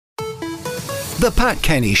The Pat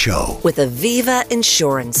Kenny Show with Aviva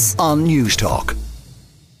Insurance on News Talk.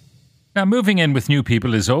 Now, moving in with new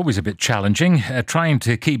people is always a bit challenging. Trying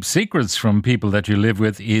to keep secrets from people that you live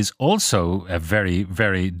with is also very,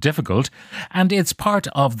 very difficult. And it's part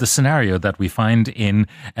of the scenario that we find in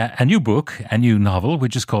a new book, a new novel,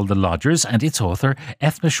 which is called The Lodgers. And its author,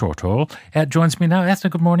 Eithne Shorthall, joins me now. Eithne,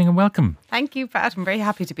 good morning and welcome. Thank you, Pat. I'm very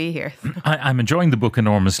happy to be here. I'm enjoying the book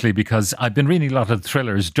enormously because I've been reading a lot of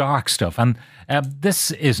thrillers, dark stuff. And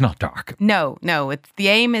this is not dark. No. The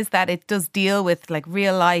aim is that it does deal with like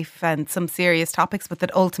real life and some serious topics, but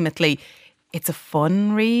that ultimately it's a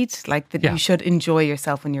fun read, like that you should enjoy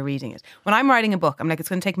yourself when you're reading it. When I'm writing a book, I'm like, it's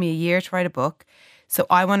going to take me a year to write a book. So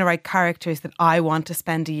I want to write characters that I want to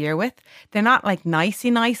spend a year with. They're not like nicey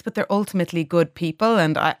nice, but they're ultimately good people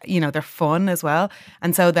and, they're fun as well.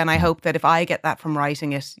 And so then I hope that if I get that from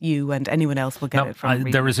writing it, you and anyone else will get it from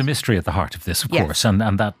reading There is a mystery at the heart of this, of course, and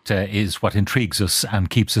that is what intrigues us and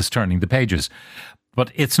keeps us turning the pages.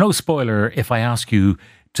 But it's no spoiler if I ask you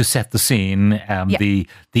to set the scene,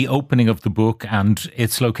 the opening of the book and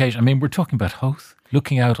its location. I mean, we're talking about Howth,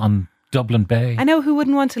 looking out on Dublin Bay. I know, who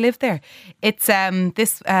wouldn't want to live there? It's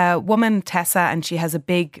this woman, Tessa, and she has a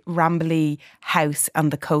big rambly house on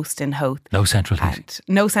the coast in Howth. No central heating.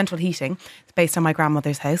 No central heating. It's based on my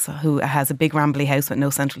grandmother's house, who has a big rambly house with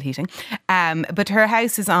no central heating. But her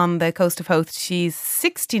house is on the coast of Howth. She's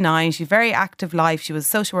 69. She's a very active life. She was a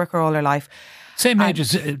social worker all her life. Same age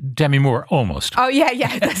as Demi Moore, almost. Oh,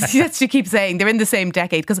 yeah. That's what she keeps saying. They're in the same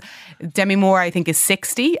decade because Demi Moore, I think, is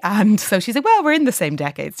 60. And so she's like, well, we're in the same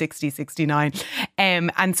decade, 60, 69.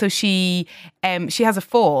 And so she has a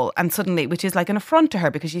fall and suddenly, which is like an affront to her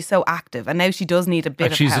because she's so active. And now she does need a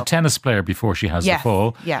bit of help. She's a tennis player before she has the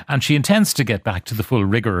fall. Yeah. And she intends to get back to the full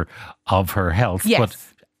rigour of her health. Yes. But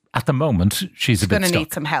at the moment, she's a bit stuck. She's going to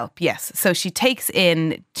need some help, yes. So she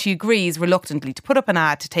agrees reluctantly to put up an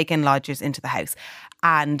ad to take in lodgers into the house.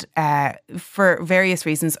 And for various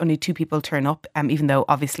reasons, only 2 people turn up, even though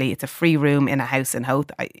obviously it's a free room in a house in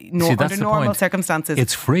Howth. Under normal circumstances.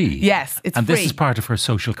 It's free. Yes, it's free. And this is part of her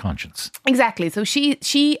social conscience. Exactly. So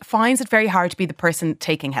she finds it very hard to be the person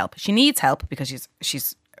taking help. She needs help because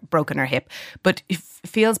she's broken her hip, but it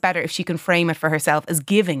feels better if she can frame it for herself as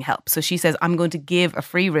giving help. So she says, I'm going to give a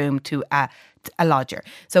free room to a lodger.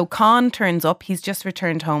 So Con turns up. He's just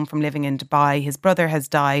returned home from living in Dubai. His brother has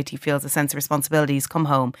died. He feels a sense of responsibility. He's come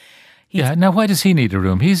home. Now why does he need a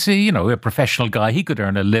room? He's, a professional guy. He could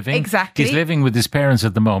earn a living. Exactly. He's living with his parents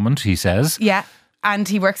at the moment, he says. Yeah. And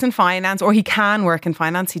he works in finance, or he can work in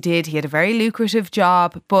finance. He had a very lucrative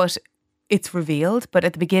job, but it's revealed. But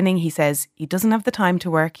at the beginning, he says he doesn't have the time to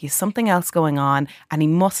work. He has something else going on and he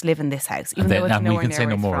must live in this house. Even though it's nowhere we can say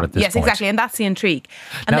no more at this point. Yes, exactly. And that's the intrigue.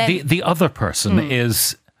 And now, then, the other person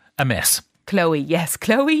is a mess. Chloe. Yes,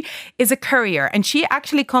 Chloe is a courier and she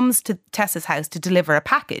actually comes to Tessa's house to deliver a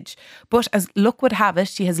package. But as luck would have it,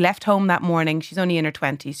 she has left home that morning. She's only in her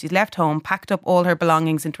 20s. She's left home, packed up all her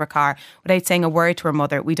belongings into her car without saying a word to her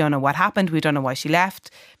mother. We don't know what happened. We don't know why she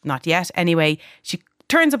left. Not yet. Anyway, she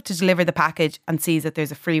turns up to deliver the package and sees that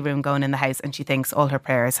there's a free room going in the house and she thinks all her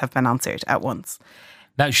prayers have been answered at once.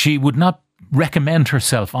 Now, she would not recommend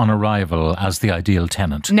herself on arrival as the ideal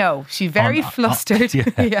tenant. No, she's very flustered.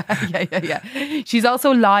 Yeah. She's also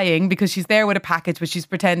lying because she's there with a package, but she's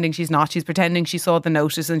pretending she's not. She's pretending she saw the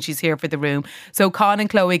notice and she's here for the room. So Con and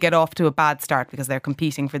Chloe get off to a bad start because they're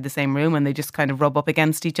competing for the same room and they just kind of rub up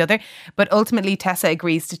against each other. But ultimately, Tessa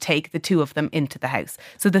agrees to take the 2 of them into the house.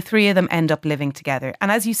 So the 3 of them end up living together.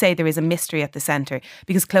 And as you say, there is a mystery at the centre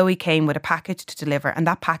because Chloe came with a package to deliver and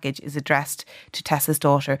that package is addressed to Tessa's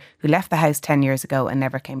daughter who left the house 10 years ago and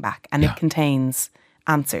never came back. And it contains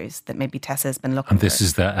answers that maybe Tessa has been looking for. And this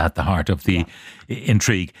is at the heart of the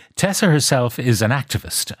intrigue. Tessa herself is an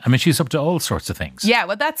activist. I mean, she's up to all sorts of things. Yeah,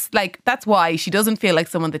 well, that's why she doesn't feel like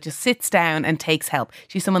someone that just sits down and takes help.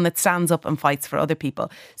 She's someone that stands up and fights for other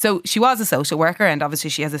people. So she was a social worker and obviously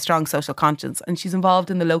she has a strong social conscience and she's involved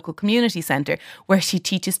in the local community centre where she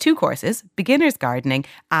teaches 2 courses, beginner's gardening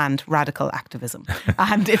and radical activism.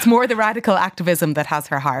 And it's more the radical activism that has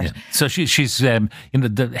her heart. Yeah. So she's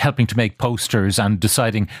helping to make posters and deciding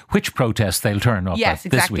which protests they'll turn up at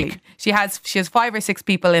this week. She has 5 or 6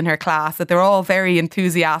 people in her class that they're all very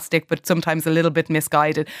enthusiastic but sometimes a little bit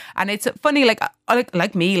misguided. And it's funny,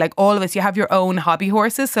 like me, like all of us, you have your own hobby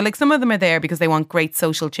horses. So like some of them are there because they want great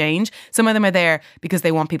social change. Some of them are there because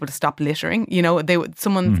they want people to stop littering. You know,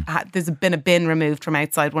 there's been a bin removed from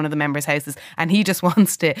outside one of the members' houses and he just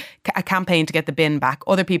wants a campaign to get the bin back.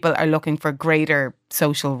 Other people are looking for greater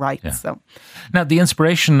social rights. Yeah. So, now, the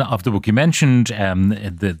inspiration of the book, you mentioned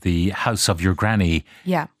the house of your granny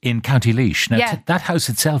in County Laois. Now, that house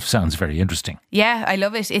itself sounds very interesting. Yeah, I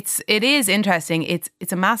love it. It is interesting.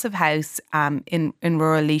 It's a massive house in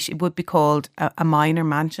rural Laois. It would be called a minor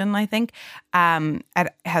mansion, I think.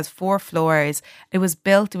 It has 4 floors. It was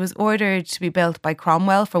ordered to be built by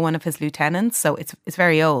Cromwell for one of his lieutenants, so it's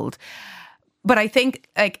very old. But I think,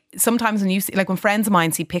 like, sometimes when you see, like, when friends of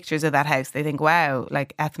mine see pictures of that house, they think, wow,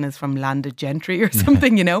 like, Eithne's from landed gentry or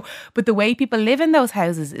something, you know. But the way people live in those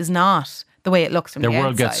houses is not the way it looks from the outside. Their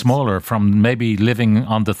world gets smaller. From maybe living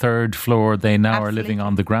on the 3rd floor, they now are living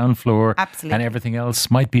on the ground floor. Absolutely. And everything else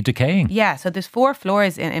might be decaying. Yeah, so there's 4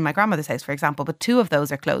 floors in my grandmother's house, for example, but 2 of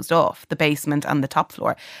those are closed off, the basement and the top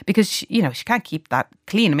floor, because she can't keep that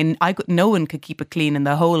clean. I mean, no one could keep it clean in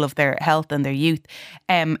the whole of their health and their youth.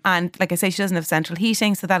 And like I say, she doesn't have central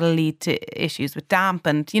heating, so that'll lead to issues with damp.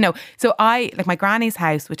 And, so I, like my granny's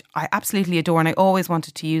house, which I absolutely adore, and I always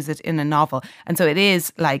wanted to use it in a novel. And so it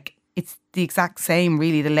is like, it's the exact same,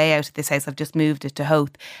 really, the layout of this house. I've just moved it to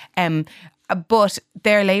Howth. But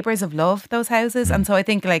they're labours of love, those houses. And so I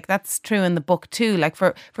think, like, that's true in the book too. Like,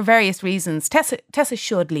 for various reasons, Tessa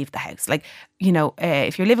should leave the house. Like,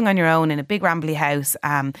 if you're living on your own in a big rambly house,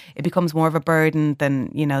 it becomes more of a burden than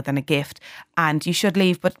a gift. And you should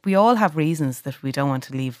leave. But we all have reasons that we don't want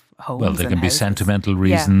to leave homes. Well, there can be houses. Sentimental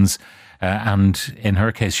reasons. Yeah. And in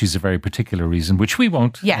her case, she's a very particular reason, which we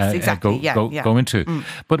won't go into.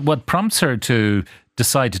 But what prompts her to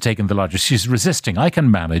decide to take in the lodgers? She's resisting. I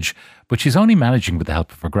can manage, but she's only managing with the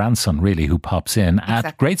help of her grandson, really, who pops in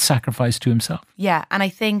at great sacrifice to himself. Yeah, and I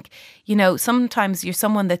think, sometimes you're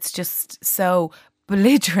someone that's just so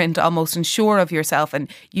belligerent almost and sure of yourself,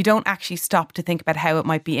 and you don't actually stop to think about how it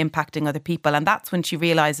might be impacting other people. And that's when she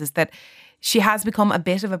realises that she has become a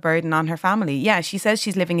bit of a burden on her family. Yeah, she says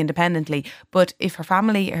she's living independently, but if her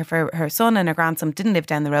family, her son and her grandson didn't live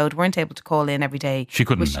down the road, weren't able to call in every day, she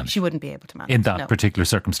couldn't manage. She wouldn't be able to manage. In that particular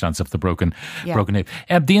circumstance of the broken hip.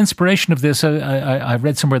 The inspiration of this, I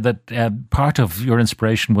read somewhere that part of your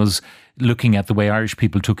inspiration was looking at the way Irish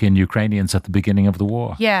people took in Ukrainians at the beginning of the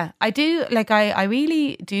war. Yeah, I do. Like, I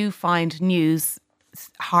really do find news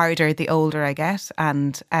harder the older I get,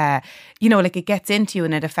 and like, it gets into you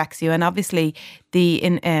and it affects you. And obviously the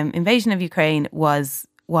invasion of Ukraine was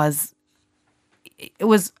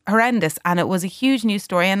horrendous, and it was a huge news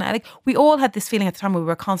story. And we all had this feeling at the time. We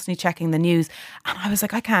were constantly checking the news, and I was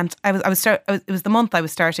like, I can't. It was the month I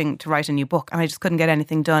was starting to write a new book, and I just couldn't get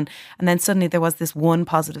anything done. And then suddenly there was this one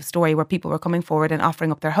positive story where people were coming forward and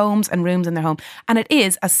offering up their homes and rooms in their home. And it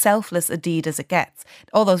is as selfless a deed as it gets.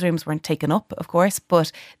 All those rooms weren't taken up, of course,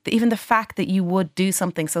 but even the fact that you would do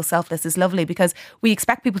something so selfless is lovely, because we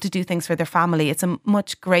expect people to do things for their family. It's a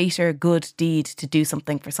much greater good deed to do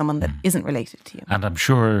something for someone that isn't related to you. And I'm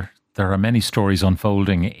sure there are many stories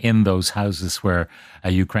unfolding in those houses where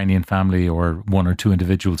a Ukrainian family or 1 or 2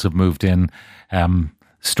 individuals have moved in,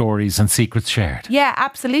 stories and secrets shared. Yeah,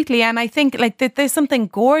 absolutely. And I think, like, there's something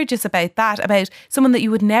gorgeous about that, about someone that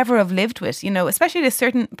you would never have lived with, especially at a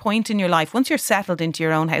certain point in your life. Once you're settled into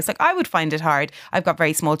your own house, like, I would find it hard. I've got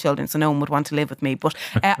very small children, so no one would want to live with me, but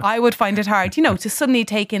I would find it hard, to suddenly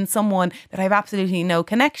take in someone that I have absolutely no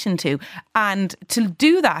connection to. And to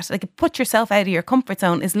do that, like, put yourself out of your comfort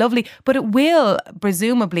zone is lovely, but it will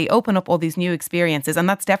presumably open up all these new experiences. And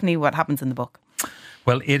that's definitely what happens in the book.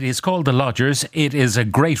 Well, it is called The Lodgers. It is a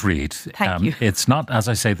great read. Thank you. It's not, as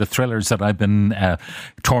I say, the thrillers that I've been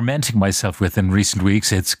tormenting myself with in recent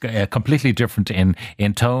weeks. It's completely different in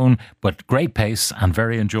tone, but great pace and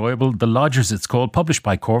very enjoyable. The Lodgers, it's called, published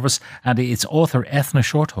by Corvus, and its author, Eithne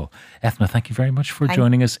Shorthall. Eithne, thank you very much for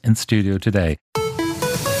joining us in studio today.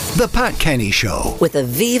 The Pat Kenny Show with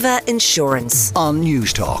Aviva Insurance on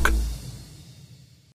News Talk.